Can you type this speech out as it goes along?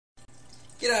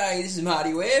G'day, this is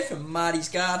Marty Ware from Marty's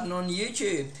Garden on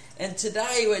YouTube, and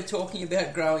today we're talking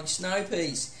about growing snow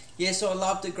peas. Yes, I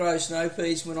love to grow snow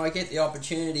peas when I get the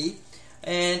opportunity,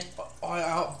 and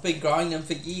I've been growing them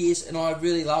for years and I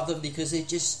really love them because they're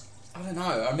just, I don't know,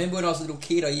 I remember when I was a little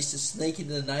kid I used to sneak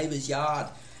into the neighbour's yard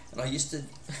and I used to,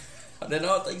 I don't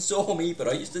know if they saw me, but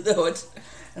I used to do it,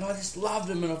 and I just loved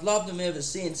them and I've loved them ever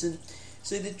since. And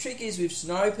see, the trick is with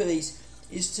snow peas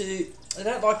is they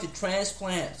don't like to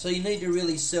transplant, so you need to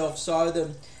really self-sow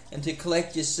them and to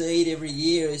collect your seed every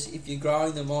year as if you're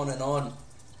growing them on and on.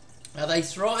 Now, they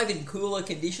thrive in cooler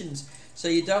conditions, so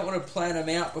you don't want to plant them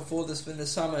out before when the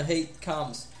summer heat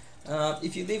comes.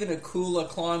 If you live in a cooler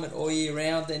climate all year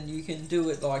round, then you can do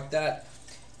it like that.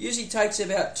 Usually takes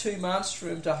about 2 months for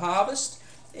them to harvest,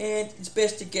 and it's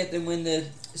best to get them when the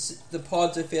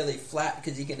pods are fairly flat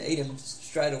because you can eat them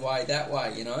straight away that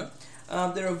way, you know.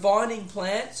 They're a vining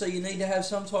plant, so you need to have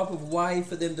some type of way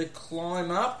for them to climb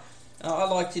up. I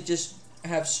like to just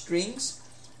have strings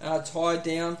tied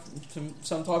down from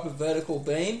some type of vertical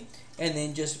beam, and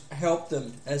then just help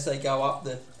them as they go up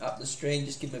the string.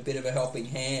 Just give them a bit of a helping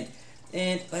hand.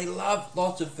 And they love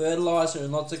lots of fertilizer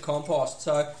and lots of compost.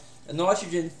 So a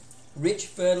nitrogen-rich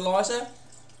fertilizer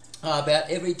about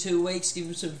every 2 weeks. Give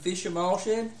them some fish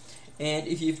emulsion. And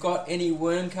if you've got any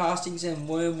worm castings and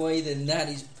wormweed, then that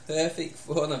is perfect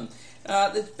for them.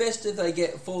 It's best if they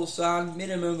get full sun,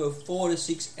 minimum of 4 to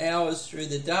 6 hours through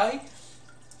the day.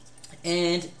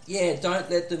 And yeah, don't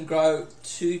let them grow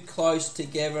too close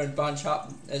together and bunch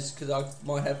up, because I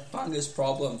might have fungus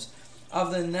problems.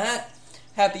 Other than that,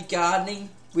 happy gardening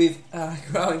with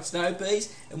growing snow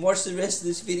peas, and watch the rest of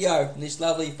this video from this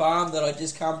lovely farm that I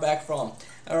just come back from.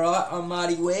 Alright, I'm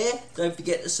Marty Ware. Don't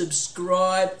forget to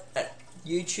subscribe at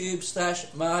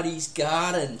YouTube/Marty's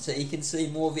Garden so you can see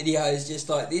more videos just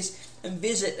like this, and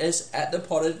visit us at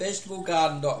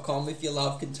thepottedvegetablegarden.com if you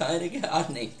love container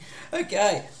gardening.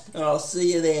 Okay, and I'll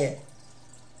see you there.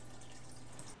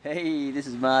 Hey, this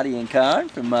is Marty and Karen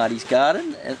from Marty's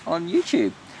Garden on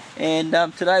YouTube, and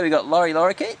today we got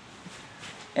Lorikeet,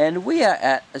 and we are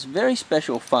at a very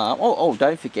special farm. Oh,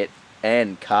 don't forget,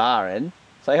 and Karen.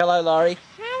 Say hello, Laurie.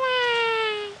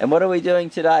 Hello. And what are we doing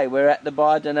today? We're at the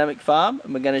Biodynamic farm,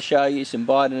 and we're going to show you some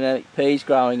biodynamic peas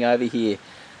growing over here.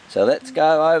 So let's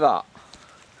go over.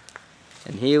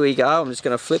 And here we go. I'm just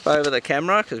going to flip over the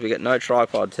camera because we've got no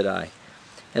tripod today.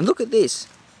 And look at this.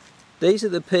 These are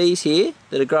the peas here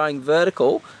that are growing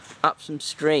vertical up some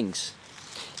strings.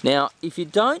 Now, if you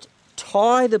don't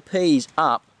tie the peas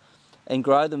up and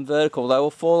grow them vertical, they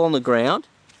will fall on the ground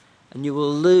and you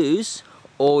will lose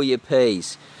all your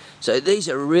peas. So these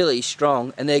are really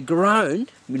strong, and they're grown, you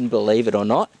wouldn't believe it or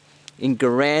not, in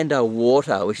Garanda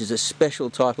water, which is a special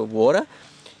type of water.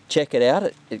 Check it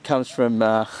out. It comes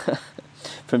from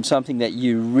from something that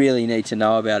you really need to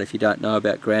know about. If you don't know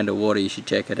about Garanda water, you should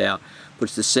check it out.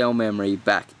 Puts the cell memory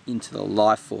back into the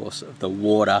life force of the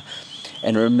water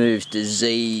and removes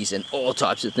disease and all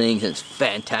types of things. And it's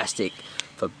fantastic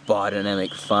for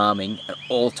biodynamic farming and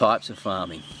all types of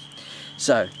farming.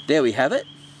 So there we have it.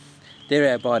 They're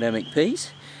our biodynamic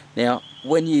peas. Now,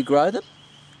 when you grow them,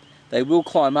 they will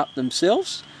climb up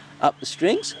themselves, up the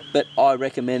strings, but I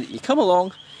recommend that you come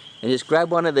along and just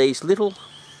grab one of these little,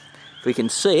 if we can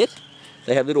see it,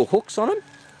 they have little hooks on them.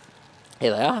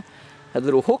 Here they are. Have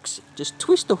little hooks. Just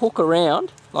twist the hook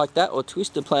around like that, or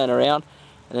twist the plant around,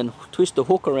 and then twist the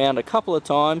hook around a couple of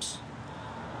times.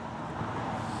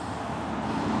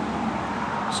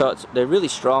 So they're really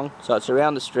strong, so it's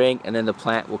around the string, and then the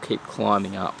plant will keep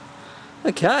climbing up.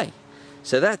 Okay,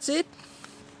 so that's it.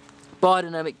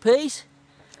 Biodynamic peas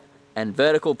and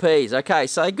vertical peas. Okay,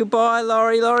 say goodbye,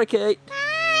 Lorikeet.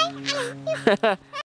 Bye.